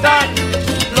cristal.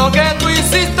 Lo que tú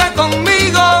hiciste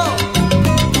conmigo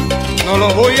no lo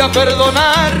voy a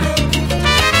perdonar.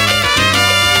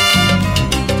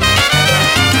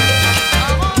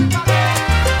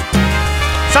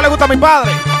 Esa le gusta a mi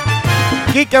padre.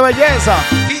 Quique Belleza.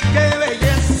 Y qué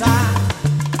belleza,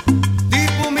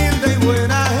 tipo humilde y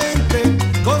buena gente,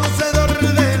 conocedor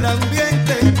del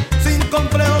ambiente, sin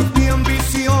complejos ni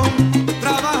ambición,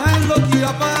 trabaja en lo que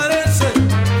aparece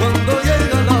cuando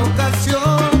llega la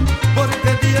ocasión, porque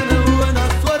tiene buena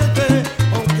suerte,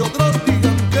 aunque otros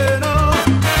digan que no.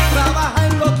 Trabaja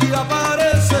en lo que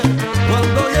aparece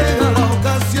cuando llega la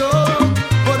ocasión,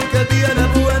 porque tiene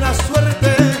buena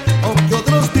suerte, aunque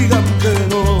otros digan que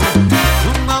no.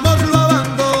 Un amor lo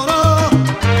abandonó,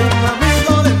 un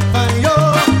amigo le falló,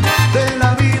 de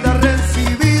la vida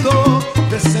recibido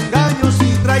desengaños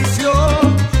y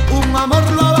traición. Un amor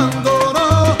lo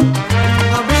abandonó,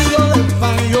 un amigo le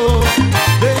falló,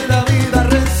 de la vida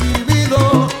recibido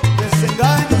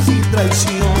desengaños y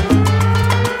traición.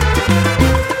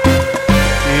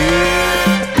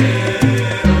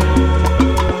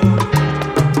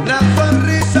 La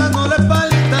sonrisa no le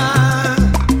falta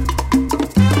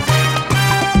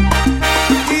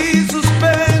y sus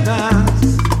penas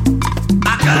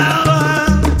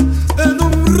acaban en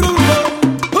un rumbo.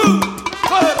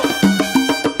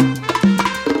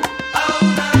 A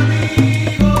un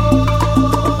amigo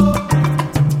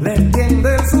le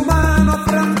tiende su mano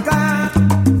franca,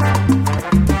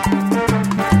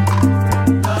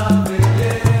 la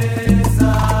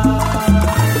belleza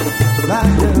la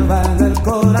lleva en el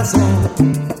corazón.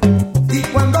 Y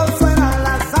cuando suena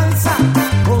la salsa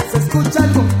o se escucha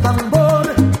algún tambor,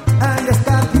 ahí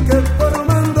está Quique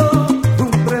formando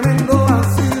un tremendo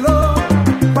ácido.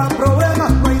 Pa'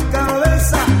 problemas no hay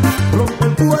cabeza, rompe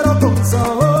el cuero con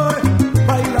sabor,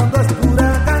 bailando es pura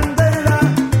candela,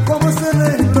 como ese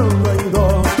negro no hay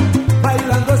dos.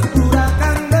 Bailando es pura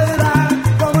candela,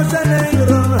 como ese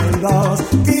negro no hay dos.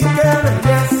 Quique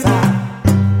belleza.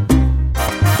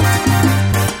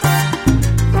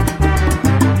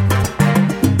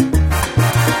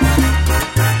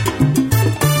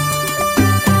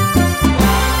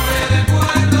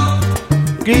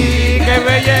 Quique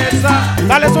Belleza.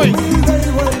 Dale, swing. Humilde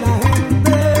y buena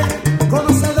gente,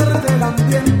 conocedor del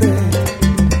ambiente,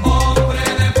 hombre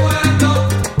de pueblo,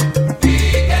 y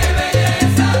qué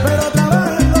belleza. pero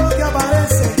trabaja en lo que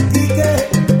aparece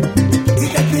y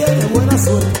que tiene buena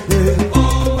suerte.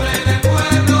 Hombre de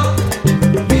pueblo,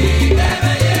 y qué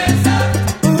belleza.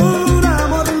 Un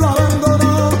amor lo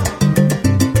abandonó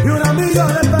y un amigo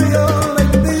le falló,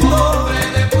 bendito. Hombre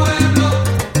de pueblo,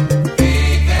 y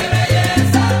qué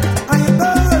belleza. Ahí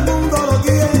todo el mundo lo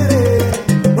quiere,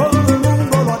 todo el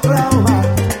mundo lo aclama.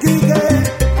 Quique.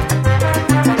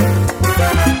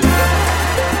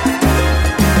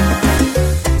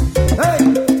 Hey.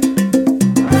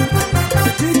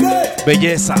 Quique.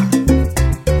 Belleza.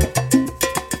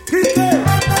 Quique.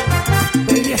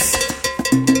 Belleza.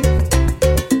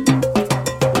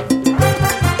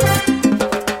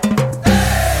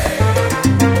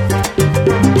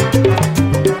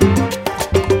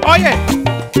 Oye.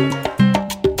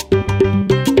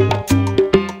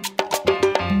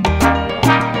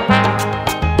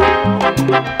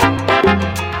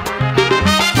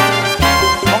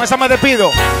 Con esa me despido.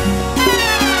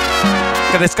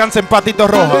 Que descanse en Patito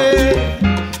Rojas.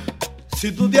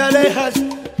 Si tú te alejas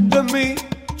de mí,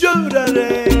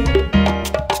 lloraré.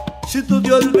 Si tú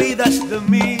te olvidas de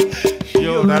mí,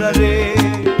 lloraré.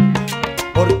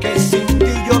 Porque sin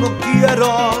ti yo no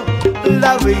quiero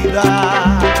la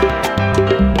vida.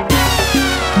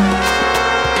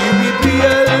 Y mi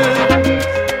piel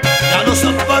ya no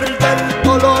soporta el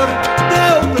color de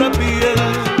otra piel.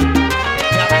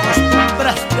 Te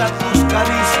acostumbraste a tus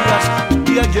caricias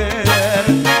de ayer.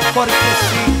 Porque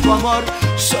sin tu amor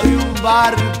soy un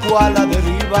barco a la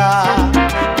deriva.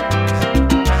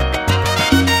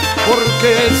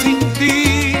 Porque sin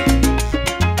ti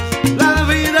la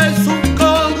vida es un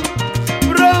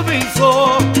compromiso.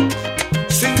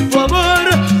 Sin tu amor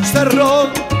se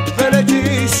rompe el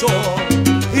hechizo.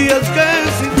 Y es que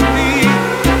sin ti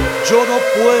yo no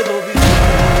puedo vivir.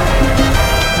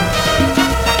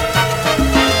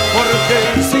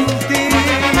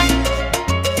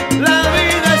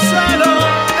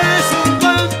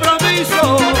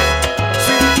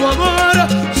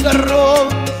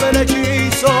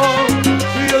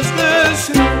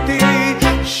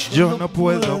 yo no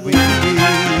puedo vivir.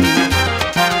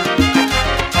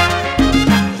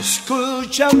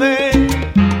 Escúchame,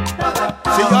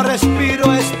 si yo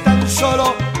respiro es tan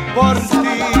solo por ti.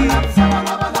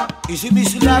 Y si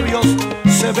mis labios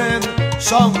se ven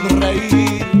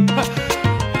sonreír,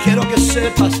 quiero que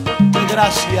sepas que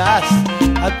gracias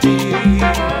a ti.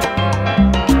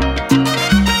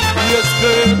 Y es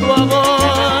que tu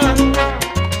amor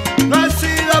no ha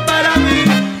sido para mí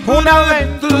una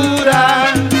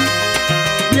aventura.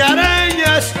 Me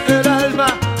arañas el alma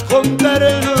con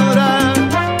ternura,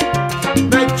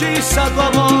 me hechiza tu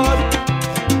amor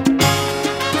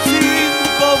sin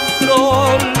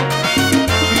control.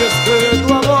 Y es que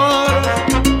tu amor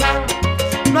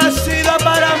no ha sido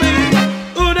para mí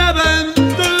una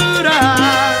aventura.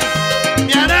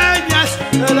 Me arañas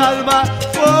el alma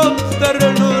con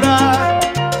ternura,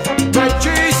 me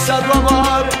hechiza tu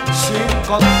amor sin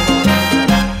control.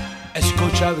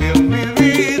 Escucha bien mi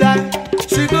vida,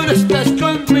 si tú no estás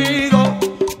conmigo,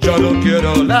 yo no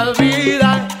quiero la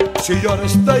vida. Si yo no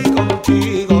estoy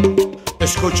contigo,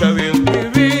 escucha bien mi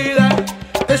vida,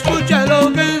 escucha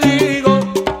lo que digo.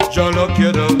 Yo no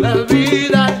quiero la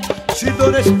vida si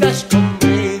tú no estás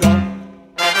conmigo.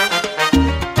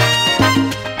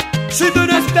 Si tú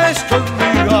no estás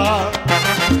conmigo,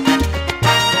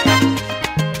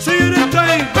 si yo no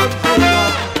estoy contigo,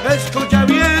 escucha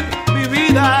bien mi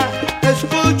vida,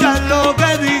 escucha lo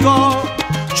que digo.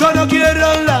 Yo no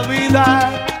quiero la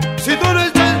vida si tú no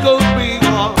estás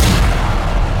conmigo.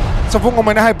 Eso fue un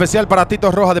homenaje especial para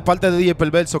Tito Rojas de parte de DJ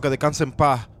Perverso. Que descanse en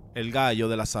paz, el gallo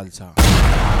de la salsa.